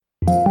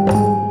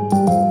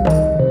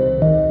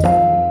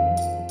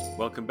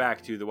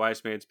back to The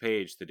Wise Man's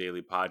Page, the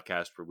daily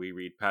podcast where we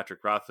read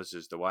Patrick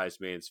Rothfuss's The Wise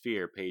Man's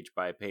Fear page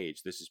by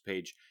page. This is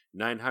page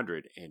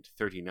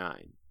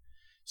 939.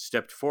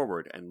 Stepped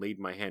forward and laid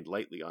my hand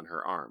lightly on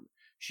her arm.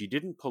 She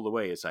didn't pull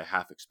away as I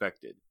half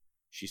expected.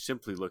 She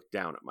simply looked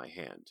down at my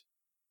hand.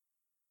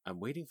 I'm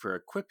waiting for a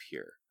quip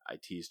here, I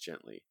teased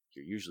gently.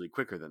 You're usually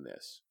quicker than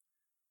this.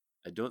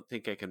 I don't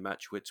think I can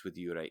match wits with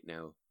you right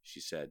now, she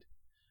said.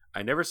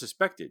 I never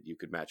suspected you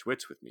could match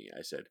wits with me,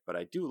 I said, but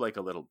I do like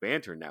a little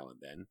banter now and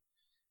then.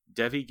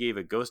 Devi gave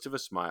a ghost of a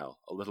smile,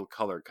 a little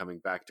color coming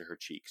back to her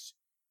cheeks.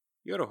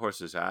 You're a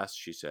horse's ass,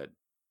 she said.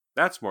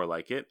 That's more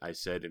like it, I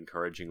said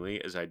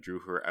encouragingly as I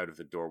drew her out of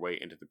the doorway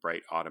into the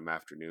bright autumn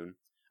afternoon.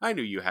 I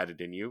knew you had it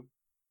in you.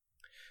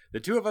 The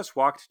two of us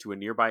walked to a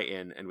nearby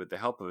inn, and with the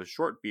help of a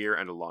short beer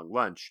and a long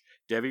lunch,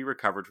 Devi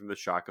recovered from the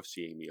shock of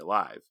seeing me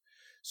alive.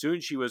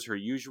 Soon she was her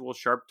usual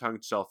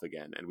sharp-tongued self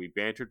again, and we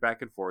bantered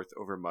back and forth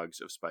over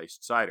mugs of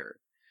spiced cider.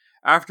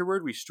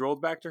 Afterward, we strolled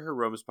back to her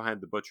rooms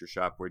behind the butcher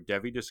shop, where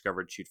Devi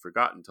discovered she'd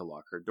forgotten to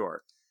lock her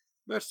door.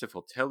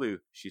 Merciful Telu,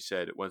 she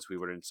said once we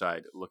were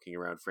inside, looking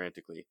around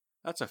frantically.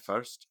 That's a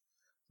first.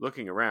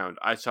 Looking around,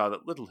 I saw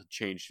that little had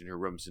changed in her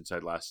room since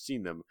I'd last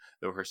seen them,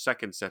 though her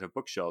second set of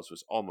bookshelves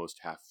was almost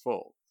half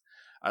full.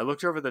 I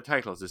looked over the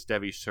titles as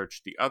Devi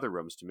searched the other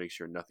rooms to make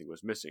sure nothing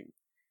was missing.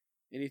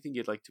 Anything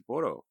you'd like to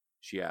borrow?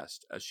 She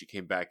asked as she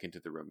came back into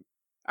the room.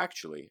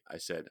 Actually, I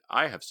said,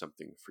 I have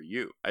something for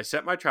you. I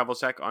set my travel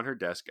sack on her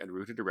desk and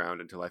rooted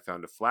around until I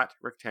found a flat,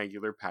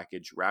 rectangular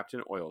package wrapped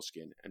in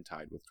oilskin and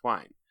tied with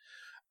twine.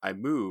 I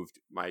moved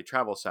my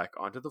travel sack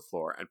onto the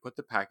floor and put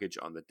the package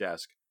on the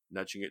desk,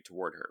 nudging it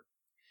toward her.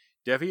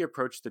 Devi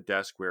approached the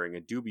desk wearing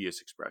a dubious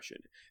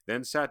expression,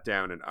 then sat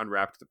down and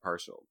unwrapped the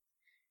parcel.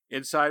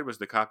 Inside was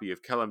the copy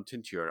of Kellam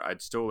Tintur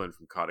I'd stolen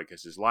from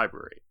Codicus's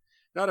library.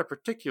 Not a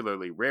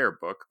particularly rare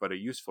book, but a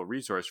useful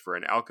resource for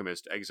an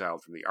alchemist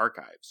exiled from the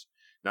archives.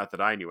 Not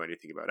that I knew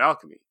anything about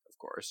alchemy, of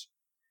course.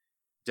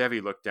 Devi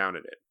looked down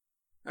at it.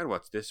 And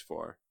what's this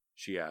for?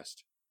 She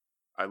asked.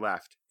 I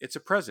laughed. It's a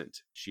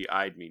present. She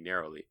eyed me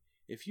narrowly.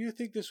 If you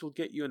think this will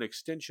get you an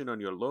extension on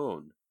your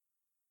loan.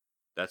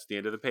 That's the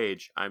end of the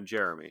page. I'm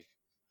Jeremy.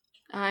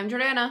 I'm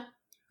Jordana.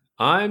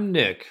 I'm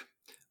Nick.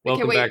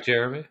 Welcome back,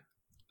 Jeremy.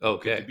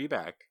 Okay. Good to be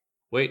back.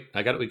 Wait,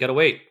 we gotta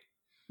wait.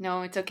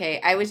 No, it's okay.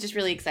 I was just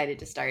really excited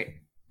to start.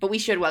 But we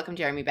should welcome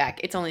Jeremy back.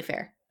 It's only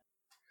fair.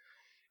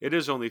 It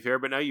is only fair,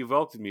 but now you've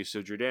welcomed me,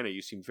 so Jordana,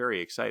 you seem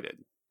very excited.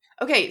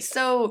 Okay,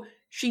 so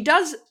he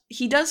does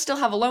still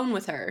have a loan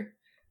with her.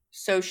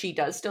 So she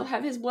does still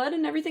have his blood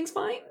and everything's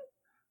fine?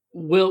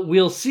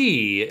 We'll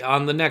see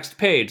on the next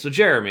page. So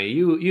Jeremy,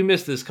 you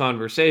missed this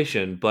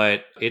conversation,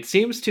 but it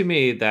seems to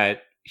me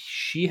that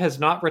she has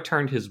not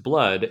returned his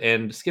blood,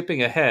 and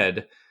skipping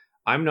ahead,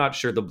 I'm not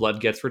sure the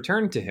blood gets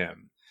returned to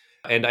him.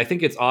 And I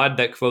think it's odd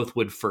that Kvothe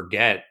would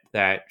forget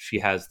that she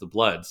has the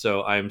blood.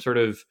 So I'm sort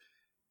of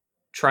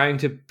trying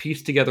to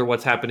piece together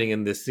what's happening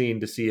in this scene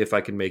to see if I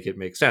can make it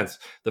make sense.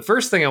 The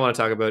first thing I want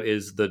to talk about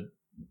is the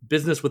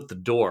business with the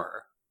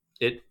door.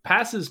 It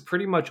passes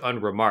pretty much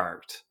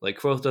unremarked. Like,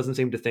 Kvothe doesn't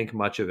seem to think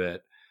much of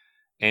it.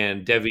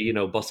 And Devi,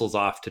 bustles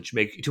off to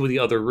the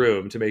other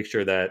room to make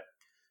sure that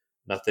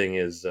nothing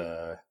is...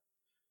 her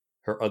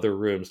other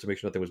rooms to make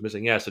sure nothing was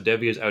missing. Yeah, so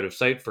Devi is out of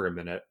sight for a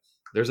minute.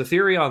 There's a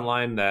theory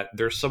online that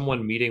there's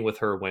someone meeting with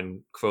her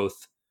when Kvothe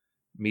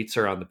meets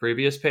her on the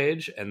previous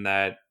page, and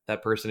that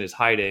person is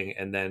hiding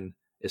and then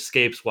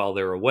escapes while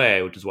they're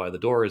away, which is why the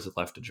door is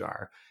left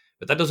ajar.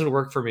 But that doesn't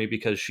work for me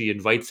because she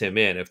invites him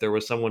in. If there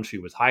was someone she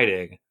was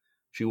hiding,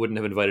 she wouldn't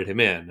have invited him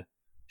in.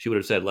 She would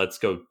have said, let's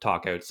go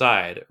talk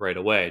outside right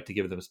away to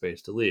give them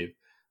space to leave.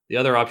 The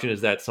other option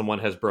is that someone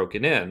has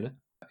broken in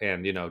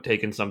and,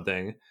 taken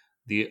something.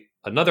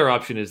 Another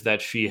option is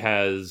that she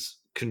has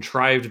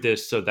contrived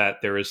this so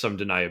that there is some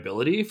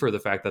deniability for the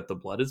fact that the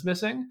blood is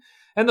missing.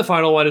 And the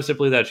final one is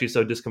simply that she's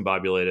so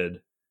discombobulated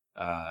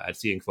at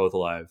seeing Kvothe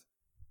alive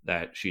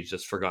that she's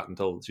just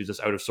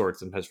out of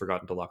sorts and has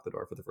forgotten to lock the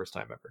door for the first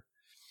time ever.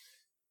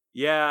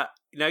 Yeah.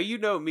 Now, you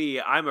know me,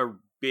 I'm a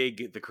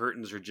big, the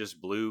curtains are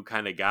just blue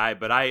kind of guy,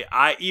 but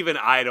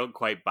I don't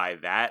quite buy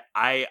that.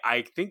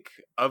 I think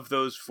of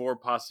those four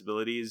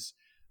possibilities,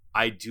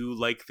 I do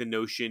like the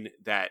notion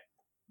that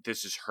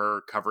this is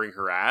her covering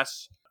her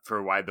ass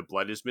for why the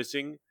blood is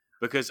missing,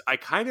 because I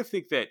kind of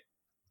think that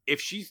if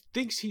she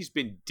thinks he's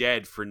been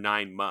dead for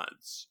 9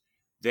 months,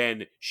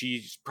 then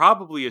she's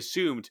probably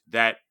assumed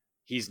that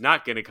he's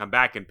not going to come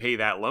back and pay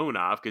that loan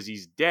off because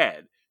he's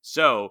dead.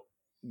 So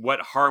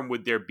what harm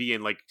would there be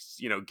in,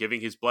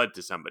 giving his blood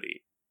to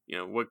somebody?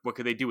 What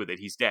could they do with it?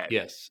 He's dead.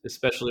 Yes,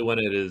 especially when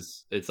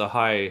it's a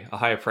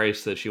high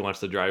price that she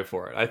wants to drive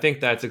for it. I think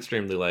that's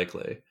extremely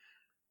likely.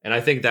 And I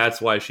think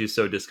that's why she's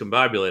so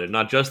discombobulated.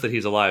 Not just that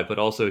he's alive, but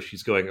also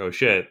she's going, oh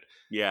shit.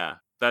 Yeah,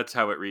 that's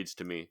how it reads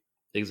to me.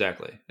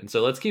 Exactly. And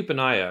so let's keep an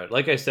eye out.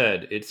 Like I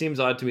said, it seems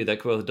odd to me that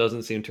Kvothe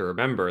doesn't seem to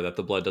remember that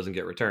the blood doesn't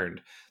get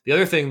returned. The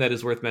other thing that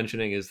is worth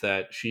mentioning is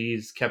that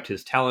she's kept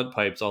his talent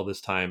pipes all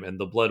this time, and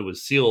the blood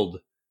was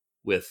sealed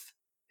with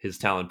his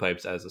talent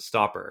pipes as a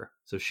stopper.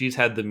 So she's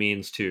had the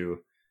means to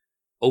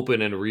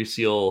open and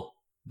reseal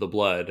the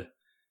blood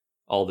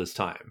all this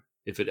time,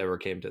 if it ever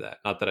came to that.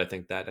 Not that I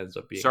think that ends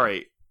up being...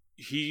 Sorry,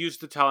 he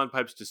used the talon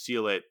pipes to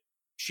seal it.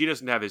 She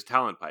doesn't have his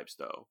talon pipes,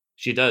 though.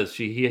 She does.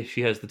 She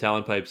has the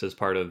talon pipes as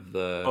part of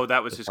the... Oh,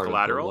 that was his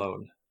collateral?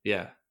 Loan.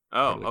 Yeah.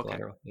 Oh, okay.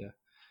 Collateral. Yeah.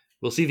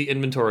 We'll see the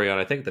inventory on,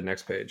 I think, the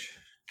next page.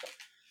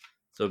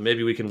 So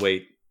maybe we can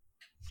wait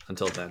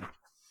until then.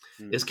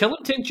 Is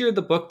Kellen Tincture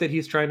the book that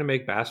he's trying to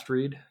make Bast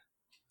read?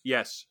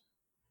 Yes.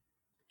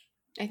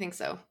 I think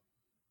so.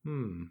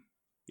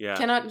 Yeah.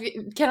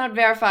 Cannot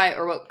verify,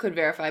 or what could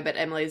verify, but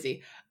I'm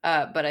lazy.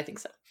 But I think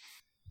so.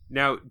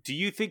 Now, do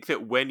you think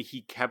that when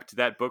he kept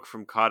that book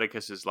from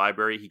Caudicus's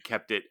library, he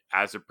kept it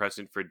as a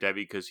present for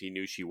Debbie because he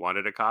knew she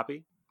wanted a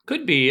copy?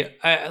 Could be.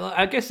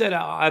 I guess that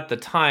at the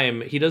time,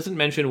 he doesn't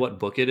mention what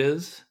book it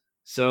is.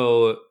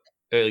 So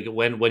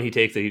when he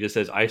takes it, he just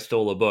says, "I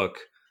stole a book."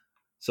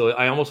 So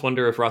I almost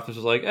wonder if Rothfuss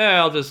was like,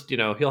 I'll just,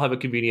 he'll have a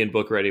convenient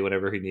book ready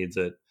whenever he needs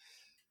it.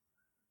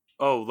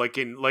 Oh, like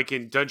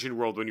in Dungeon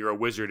World when you're a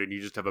wizard and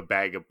you just have a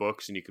bag of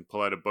books and you can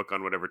pull out a book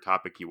on whatever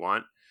topic you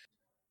want.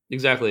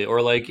 Exactly.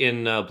 Or like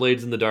in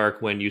Blades in the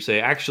Dark when you say,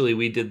 actually,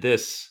 we did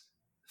this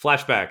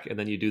flashback, and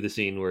then you do the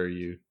scene where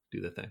you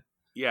do the thing.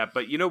 Yeah,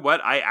 but you know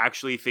what? I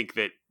actually think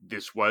that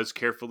this was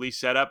carefully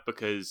set up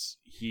because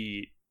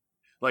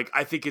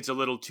I think it's a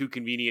little too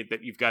convenient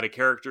that you've got a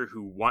character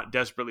who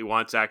desperately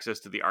wants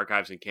access to the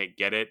archives and can't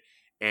get it,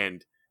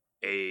 and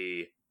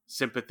a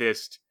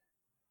sympathist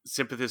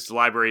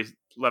library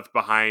left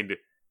behind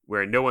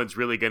where no one's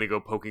really going to go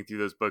poking through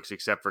those books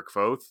except for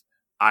Kvothe.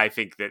 I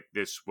think that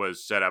this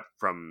was set up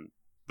from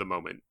the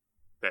moment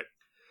that,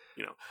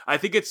 I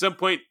think at some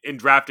point in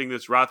drafting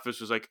this, Rothfuss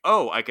was like,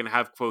 oh, I can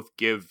have Kvothe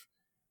give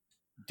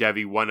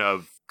Devi one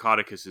of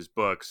Caudicus's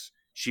books.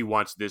 She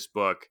wants this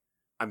book.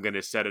 I'm going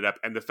to set it up.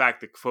 And the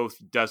fact that Kvothe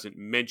doesn't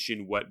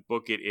mention what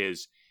book it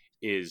is,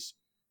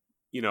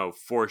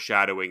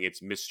 foreshadowing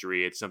its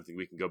mystery. It's something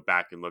we can go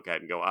back and look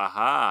at and go,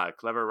 aha,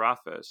 clever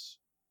Rothfuss.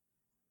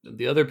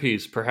 The other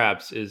piece,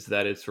 perhaps, is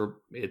that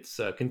it's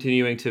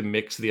continuing to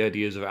mix the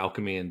ideas of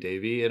alchemy and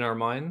Davy in our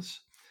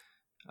minds.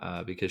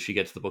 Because she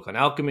gets the book on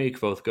alchemy,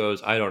 Kvothe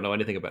goes, I don't know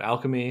anything about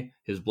alchemy.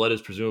 His blood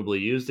is presumably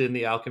used in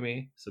the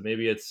alchemy. So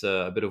maybe it's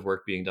a bit of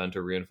work being done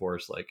to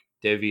reinforce,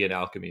 Davy and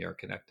alchemy are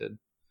connected.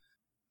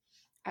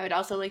 I would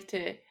also like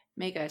to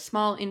make a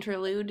small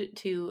interlude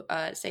to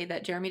say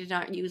that Jeremy did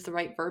not use the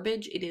right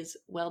verbiage. It is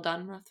well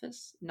done,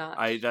 Rothfuss.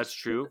 That's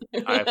true.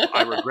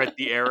 I regret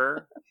the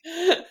error.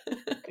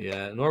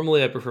 Yeah,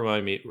 normally I prefer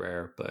my meat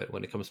rare, but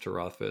when it comes to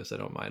Rothfuss, I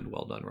don't mind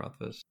well done,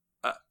 Rothfuss.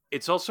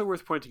 It's also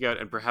worth pointing out,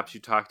 and perhaps you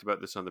talked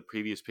about this on the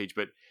previous page,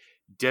 but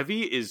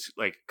Devi is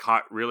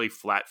caught really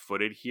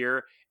flat-footed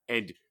here,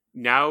 and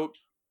now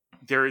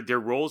their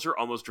roles are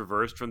almost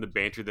reversed from the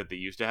banter that they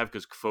used to have,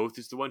 because Kvothe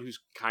is the one who's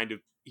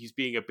he's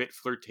being a bit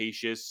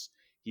flirtatious,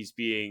 he's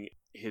being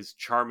his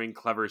charming,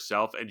 clever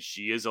self, and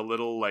she is a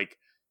little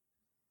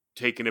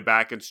taken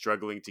aback and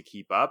struggling to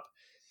keep up.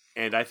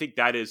 And I think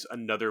that is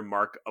another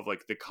mark of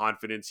the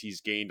confidence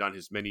he's gained on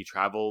his many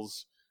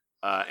travels,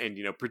 and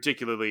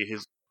particularly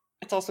his.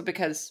 It's also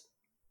because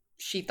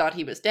she thought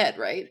he was dead,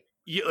 right?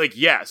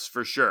 Yes,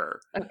 for sure.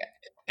 Okay.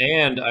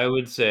 And I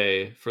would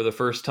say, for the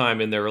first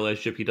time in their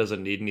relationship, he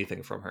doesn't need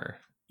anything from her.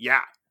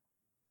 Yeah,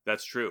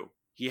 that's true.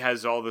 He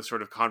has all the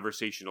sort of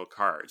conversational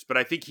cards, but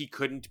I think he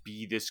couldn't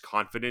be this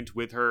confident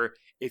with her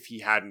if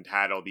he hadn't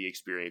had all the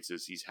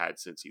experiences he's had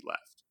since he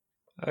left.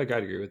 I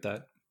gotta agree with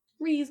that.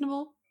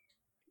 Reasonable.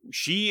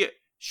 She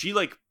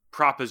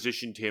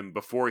propositioned him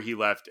before he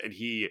left, and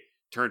he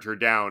turned her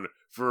down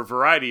for a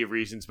variety of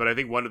reasons, but I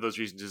think one of those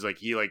reasons is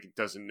he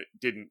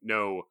didn't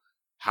know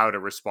how to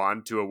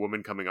respond to a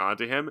woman coming on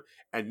to him,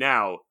 and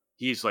now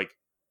he's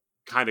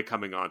kind of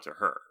coming on to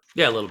her.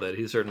 Yeah, a little bit.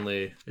 He's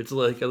certainly, it's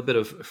a bit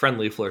of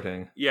friendly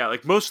flirting. Yeah,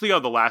 mostly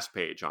on the last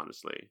page,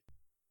 honestly.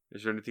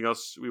 Is there anything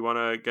else we want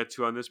to get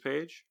to on this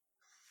page?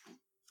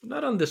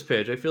 Not on this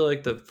page. I feel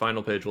like the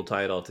final page will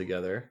tie it all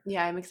together.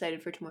 Yeah, I'm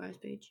excited for tomorrow's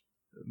page.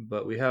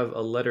 But we have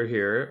a letter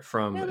here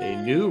from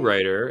a new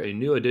writer, a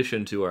new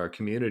addition to our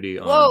community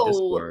on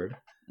Discord.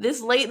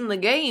 This late in the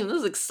game, this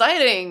is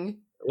exciting.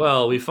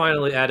 Well, we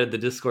finally added the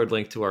Discord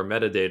link to our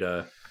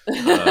metadata.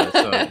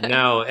 So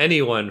now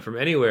anyone from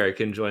anywhere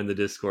can join the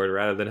Discord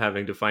rather than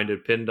having to find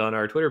it pinned on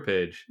our Twitter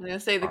page. I'm going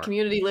to say the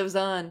community lives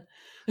on.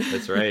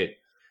 That's right.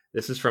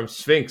 This is from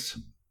Sphinx,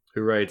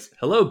 who writes,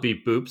 hello,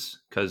 beep boops,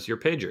 because you're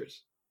pagers.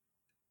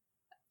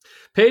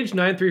 Page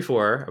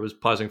 934. I was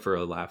pausing for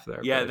a laugh there.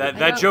 Yeah,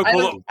 that joke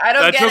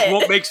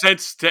won't make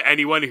sense to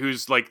anyone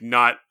who's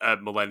not a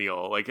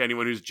millennial.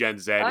 Anyone who's Gen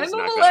Z. I'm a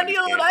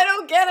millennial and I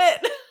don't get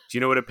it. Do you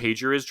know what a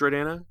pager is,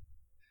 Jordana?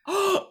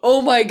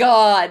 Oh my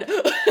god.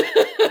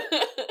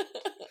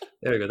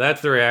 There we go.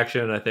 That's the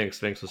reaction I think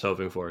Sphinx was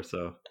hoping for,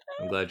 so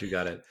I'm glad you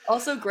got it.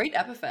 Also, great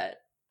epithet.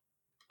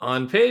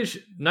 On page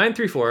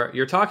 934,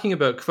 you're talking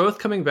about Kvothe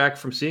coming back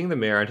from seeing the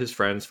mayor and his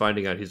friends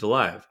finding out he's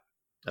alive.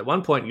 At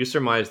one point, you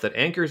surmise that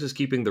Anchors is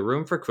keeping the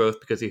room for Kvothe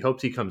because he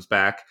hopes he comes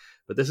back,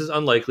 but this is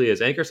unlikely,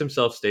 as Anchors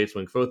himself states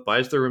when Kvothe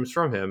buys the rooms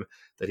from him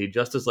that he'd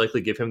just as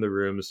likely give him the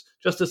rooms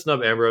just to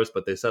snub Ambrose,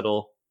 but they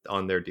settle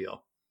on their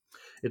deal.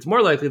 It's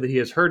more likely that he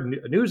has heard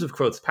news of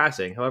Quoth's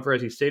passing. However,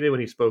 as he stated when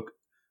he spoke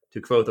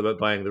to Quoth about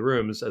buying the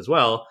rooms as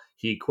well,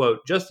 he,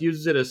 quote, just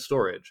uses it as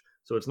storage.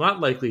 So it's not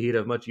likely he'd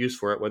have much use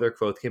for it whether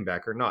Quoth came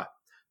back or not.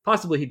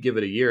 Possibly he'd give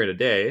it a year and a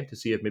day to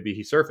see if maybe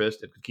he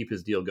surfaced and could keep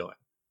his deal going.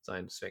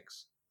 Signed,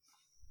 Sphinx.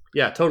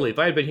 Yeah, totally. If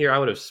I had been here, I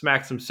would have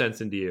smacked some sense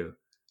into you.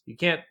 You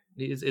can't...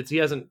 He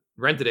hasn't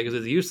rented it because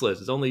it's useless.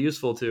 It's only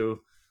useful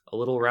to a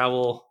little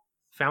rabble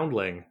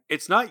foundling.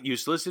 It's not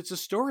useless. It's a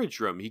storage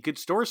room. He could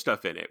store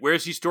stuff in it. Where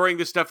is he storing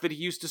the stuff that he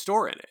used to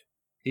store in it?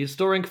 He's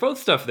storing Quoth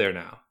stuff there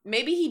now.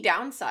 Maybe he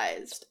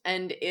downsized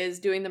and is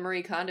doing the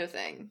Marie Kondo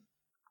thing.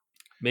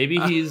 Maybe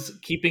he's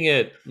keeping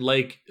it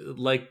like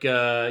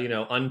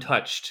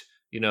untouched.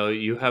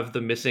 You have the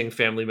missing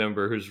family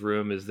member whose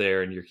room is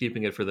there, and you're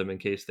keeping it for them in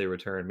case they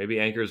return. Maybe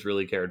Anchor's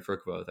really cared for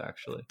Quoth,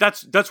 actually.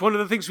 That's one of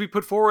the things we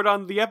put forward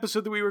on the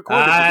episode that we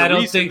recorded. I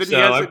don't think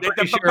so.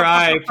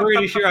 I'm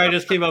pretty sure I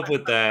just came up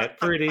with that.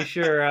 Pretty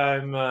sure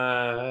I'm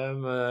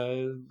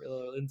a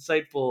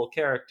insightful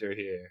character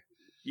here.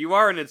 You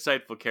are an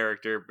insightful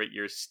character, but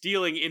you're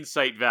stealing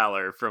insight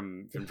valor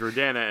from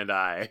Jordana and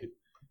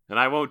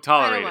I won't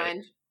tolerate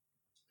it.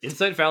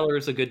 Insight Valor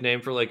is a good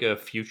name for like a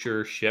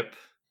future ship.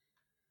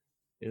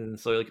 And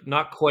so like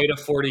not quite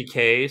a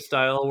 40K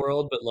style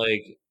world, but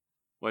like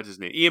what's his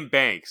name? Ian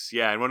Banks.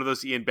 Yeah, in one of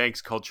those Ian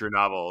Banks culture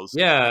novels.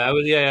 Yeah,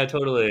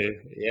 totally.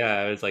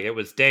 Yeah, it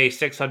was day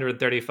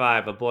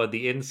 635 aboard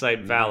the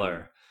Insight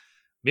Valor.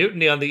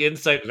 Mutiny on the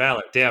Insight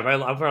Valor. Damn,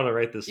 I'm trying to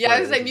write this. Yeah,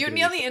 I was like,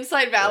 Mutiny on the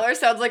Insight Valor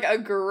sounds like a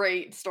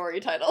great story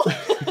title.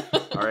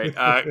 All right,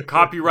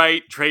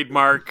 copyright,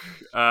 trademark,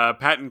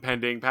 patent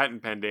pending,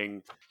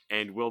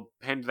 and we'll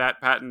pen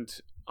that patent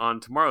on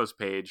tomorrow's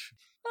page.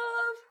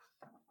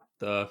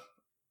 The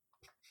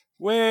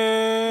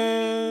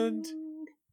wind.